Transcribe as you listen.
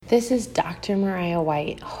This is Dr. Mariah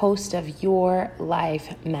White, host of Your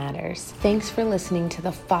Life Matters. Thanks for listening to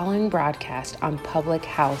the following broadcast on Public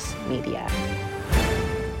House Media.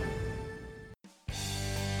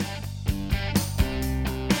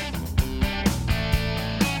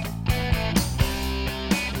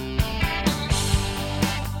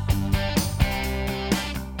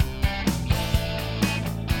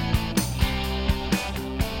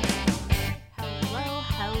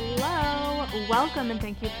 Welcome and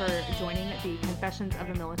thank you for joining the Confessions of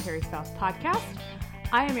a Military Spouse podcast.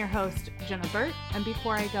 I am your host, Jenna Burt, and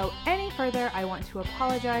before I go any further, I want to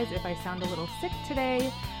apologize if I sound a little sick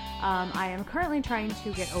today. I am currently trying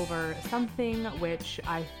to get over something which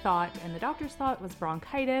I thought and the doctors thought was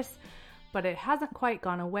bronchitis, but it hasn't quite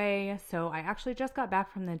gone away, so I actually just got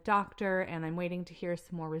back from the doctor and I'm waiting to hear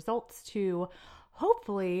some more results to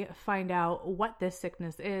hopefully find out what this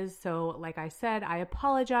sickness is. So like I said, I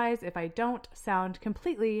apologize if I don't sound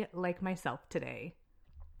completely like myself today.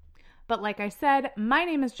 But like I said, my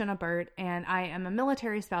name is Jenna Burt and I am a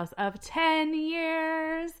military spouse of 10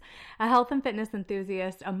 years, a health and fitness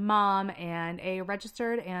enthusiast, a mom, and a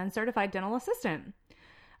registered and certified dental assistant.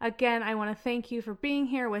 Again, I want to thank you for being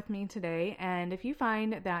here with me today, and if you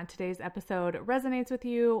find that today's episode resonates with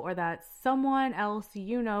you or that someone else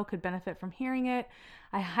you know could benefit from hearing it,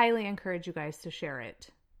 I highly encourage you guys to share it.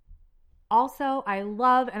 Also, I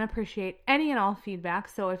love and appreciate any and all feedback,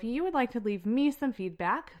 so if you would like to leave me some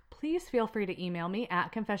feedback, please feel free to email me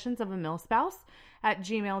at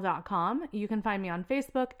confessionsofamilspouse@gmail.com. You can find me on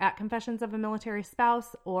Facebook at Confessions of a Military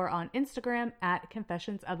Spouse or on Instagram at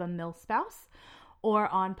Confessions of a Milspouse, or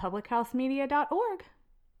on publichousemedia.org.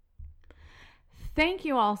 Thank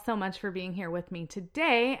you all so much for being here with me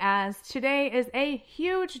today, as today is a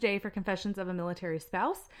huge day for Confessions of a Military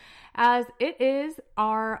Spouse, as it is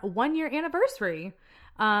our 1-year anniversary.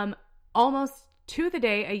 Almost to the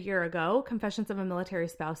day a year ago, Confessions of a Military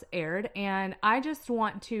Spouse aired, and I just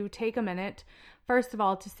want to take a minute, first of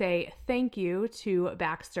all, to say thank you to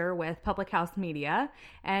Baxter with Public House Media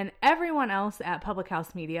and everyone else at Public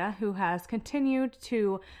House Media who has continued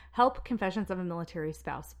to help Confessions of a Military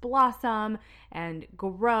Spouse blossom and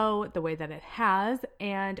grow the way that it has.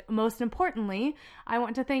 And most importantly, I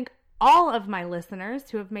want to thank all of my listeners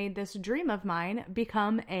who have made this dream of mine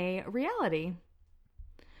become a reality.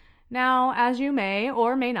 Now, as you may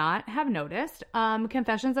or may not have noticed,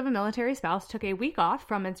 Confessions of a Military Spouse took a week off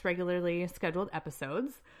from its regularly scheduled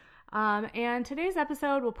episodes. And today's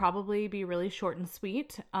episode will probably be really short and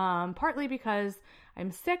sweet, partly because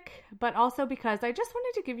I'm sick, but also because I just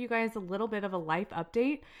wanted to give you guys a little bit of a life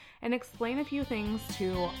update and explain a few things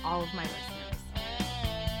to all of my listeners.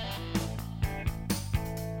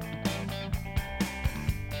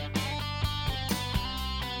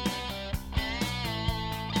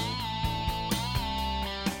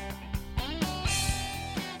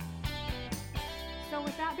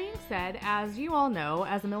 Said, as you all know,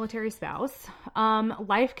 as a military spouse,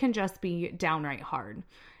 life can just be downright hard.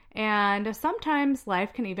 And sometimes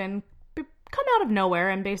life can even come out of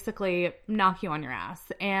nowhere and basically knock you on your ass.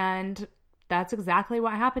 And that's exactly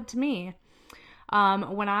what happened to me.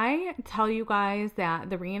 When I tell you guys that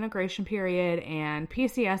the reintegration period and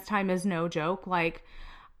PCS time is no joke, like,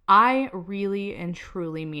 I really and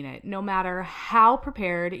truly mean it. No matter how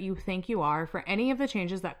prepared you think you are for any of the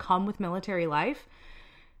changes that come with military life,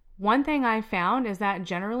 one thing I've found is that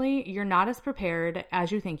generally you're not as prepared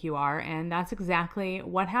as you think you are, and that's exactly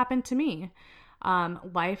what happened to me.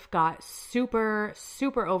 Life got super,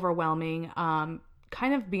 super overwhelming,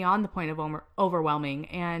 kind of beyond the point of overwhelming,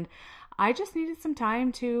 and I just needed some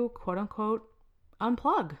time to quote-unquote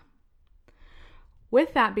unplug.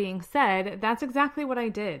 With that being said, that's exactly what I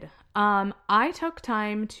did. I took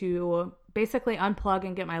time to basically unplug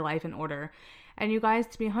and get my life in order. And you guys,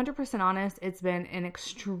 to be 100% honest, it's been an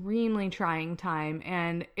extremely trying time,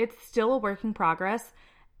 and it's still a work in progress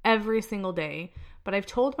every single day. But I've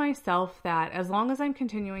told myself that as long as I'm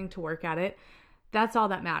continuing to work at it, that's all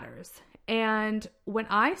that matters. And when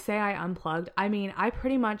I say I unplugged, I mean I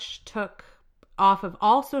pretty much took off of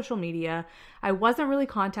all social media. I wasn't really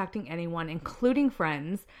contacting anyone, including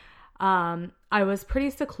friends. I was pretty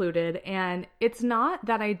secluded, and it's not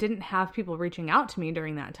that I didn't have people reaching out to me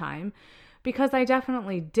during that time, because I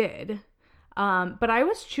definitely did. But I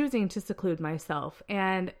was choosing to seclude myself,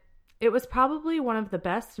 and it was probably one of the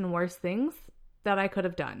best and worst things that I could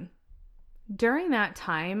have done. During that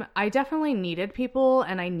time, I definitely needed people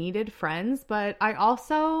and I needed friends, but I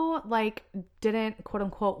also didn't quote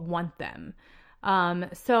unquote want them.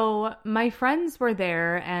 So my friends were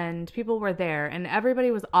there and people were there and everybody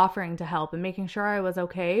was offering to help and making sure I was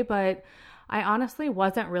okay, but I honestly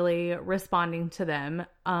wasn't really responding to them.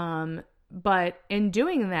 But in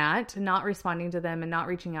doing that, not responding to them and not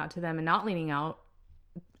reaching out to them and not leaning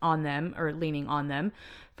on them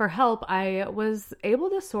for help, I was able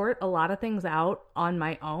to sort a lot of things out on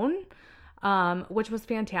my own, which was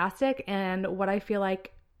fantastic and what I feel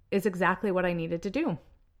like is exactly what I needed to do.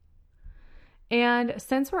 And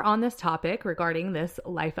since we're on this topic regarding this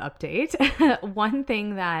life update, one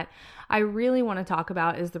thing that I really want to talk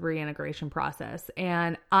about is the reintegration process.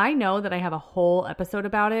 And I know that I have a whole episode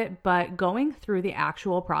about it, but going through the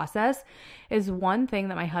actual process is one thing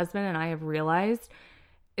that my husband and I have realized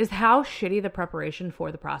is how shitty the preparation for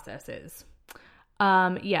the process is.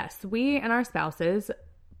 Yes, we and our spouses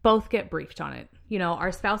both get briefed on it. You know,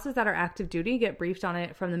 our spouses that are active duty get briefed on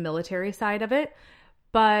it from the military side of it.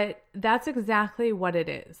 But that's exactly what it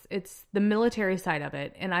is. It's the military side of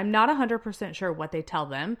it. And I'm not 100% sure what they tell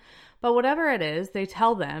them, but whatever it is, they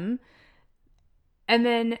tell them, and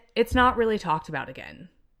then it's not really talked about again.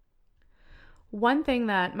 One thing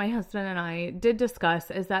that my husband and I did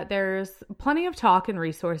discuss is that there's plenty of talk and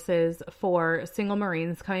resources for single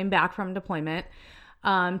Marines coming back from deployment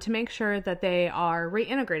to make sure that they are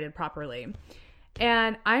reintegrated properly.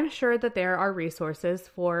 And I'm sure that there are resources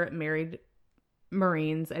for married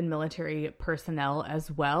Marines and military personnel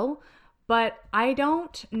as well, but I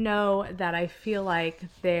don't know that I feel like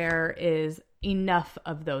there is enough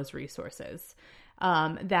of those resources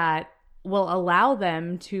that will allow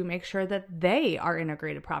them to make sure that they are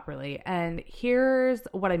integrated properly. And here's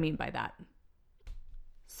what I mean by that.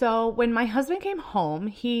 So when my husband came home,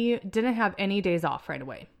 he didn't have any days off right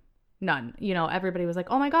away. None. You know, everybody was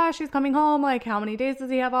like, oh my gosh, he's coming home. Like, how many days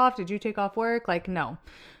does he have off? Did you take off work? Like, no,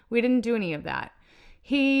 we didn't do any of that.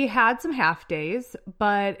 He had some half days,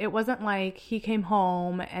 but it wasn't like he came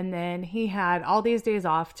home and then he had all these days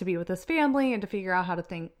off to be with his family and to figure out how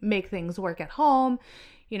to make things work at home,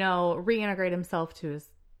 you know, reintegrate himself to his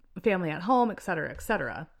family at home, et cetera, et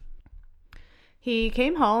cetera. He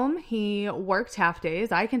came home, he worked half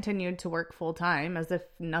days. I continued to work full time as if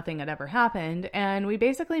nothing had ever happened, and we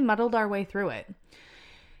basically muddled our way through it.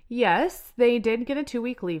 Yes, they did get a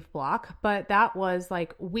 2-week leave block, but that was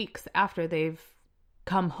like weeks after they've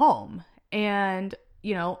come home. And,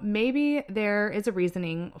 you know, maybe there is a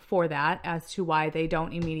reasoning for that as to why they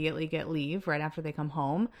don't immediately get leave right after they come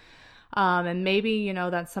home. And maybe, you know,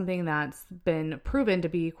 that's something that's been proven to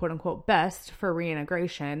be quote unquote best for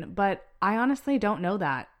reintegration, but I honestly don't know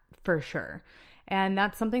that for sure. And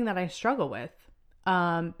that's something that I struggle with.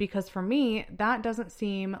 Because for me, that doesn't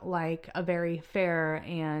seem like a very fair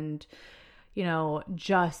and, you know,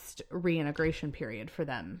 just reintegration period for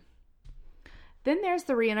them. Then there's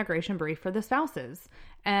the reintegration brief for the spouses.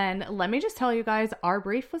 And let me just tell you guys, our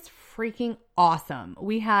brief was freaking awesome.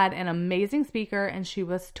 We had an amazing speaker and she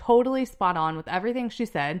was totally spot on with everything she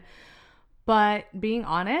said. But being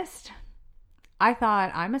honest, I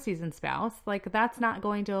thought I'm a seasoned spouse. Like, that's not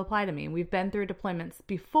going to apply to me. We've been through deployments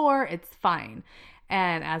before. It's fine.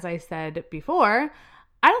 And as I said before,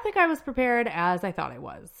 I don't think I was prepared as I thought I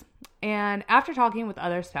was. And after talking with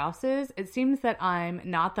other spouses, it seems that I'm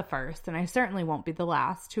not the first, and I certainly won't be the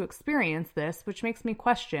last to experience this, which makes me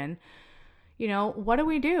question, you know, what do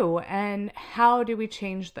we do and how do we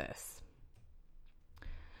change this?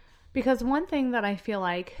 Because one thing that I feel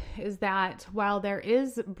like is that while there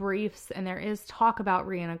is briefs and there is talk about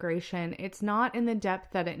reintegration, it's not in the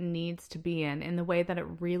depth that it needs to be in the way that it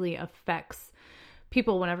really affects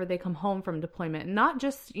people whenever they come home from deployment. Not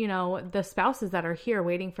just, you know, the spouses that are here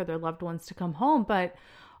waiting for their loved ones to come home, but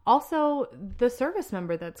also the service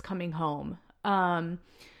member that's coming home.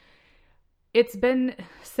 It's been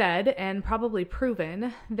said and probably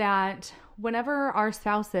proven that whenever our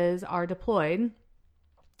spouses are deployed,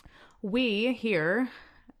 we here,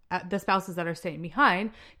 the spouses that are staying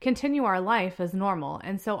behind, continue our life as normal.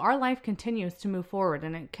 And so our life continues to move forward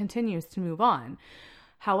and it continues to move on.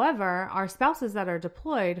 However, our spouses that are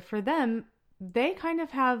deployed, for them, they kind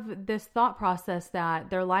of have this thought process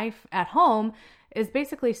that their life at home is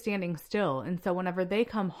basically standing still. And so whenever they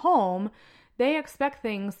come home, they expect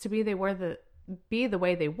things to be the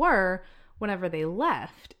way they were whenever they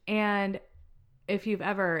left. And if you've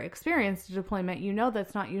ever experienced a deployment, you know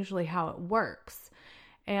that's not usually how it works.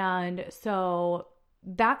 And so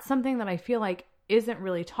that's something that I feel like isn't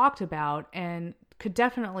really talked about and could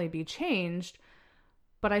definitely be changed.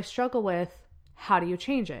 But I struggle with, how do you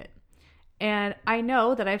change it? And I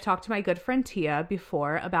know that I've talked to my good friend Tia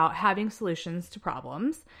before about having solutions to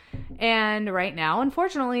problems. And right now,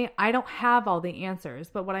 unfortunately, I don't have all the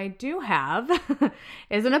answers. But what I do have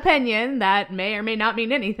is an opinion that may or may not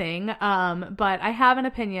mean anything. But I have an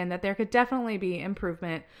opinion that there could definitely be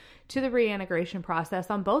improvement to the reintegration process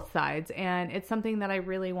on both sides. And it's something that I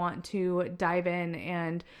really want to dive in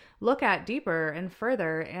and look at deeper and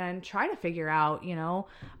further and try to figure out,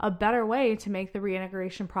 a better way to make the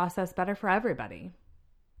reintegration process better for everybody.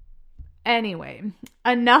 Anyway,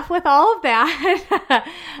 enough with all of that.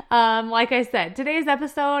 Like I said, today's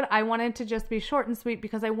episode, I wanted to just be short and sweet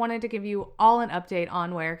because I wanted to give you all an update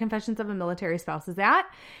on where Confessions of a Military Spouse is at,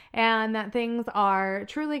 and that things are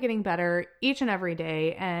truly getting better each and every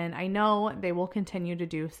day, and I know they will continue to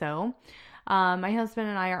do so. My husband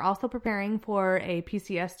and I are also preparing for a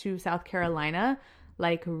PCS to South Carolina,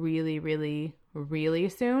 like really, really, really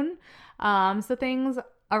soon. So things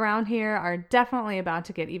around here are definitely about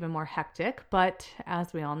to get even more hectic, but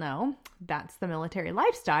as we all know, that's the military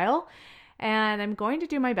lifestyle, and I'm going to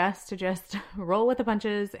do my best to just roll with the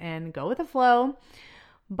punches and go with the flow.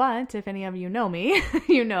 But if any of you know me,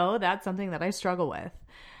 you know that's something that I struggle with.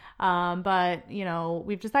 But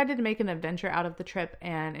we've decided to make an adventure out of the trip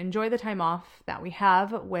and enjoy the time off that we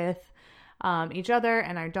have with each other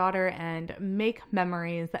and our daughter, and make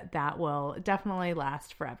memories that will definitely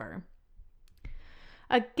last forever.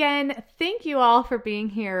 Again, thank you all for being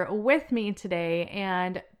here with me today,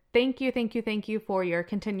 and thank you for your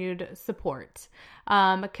continued support.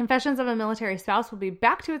 Confessions of a Military Spouse will be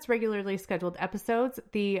back to its regularly scheduled episodes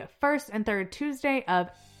the first and third Tuesday of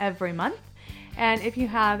every month. And if you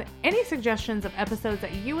have any suggestions of episodes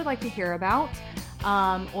that you would like to hear about,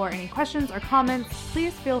 or any questions or comments,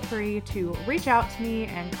 please feel free to reach out to me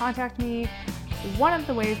and contact me one of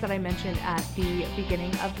the ways that I mentioned at the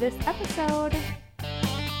beginning of this episode.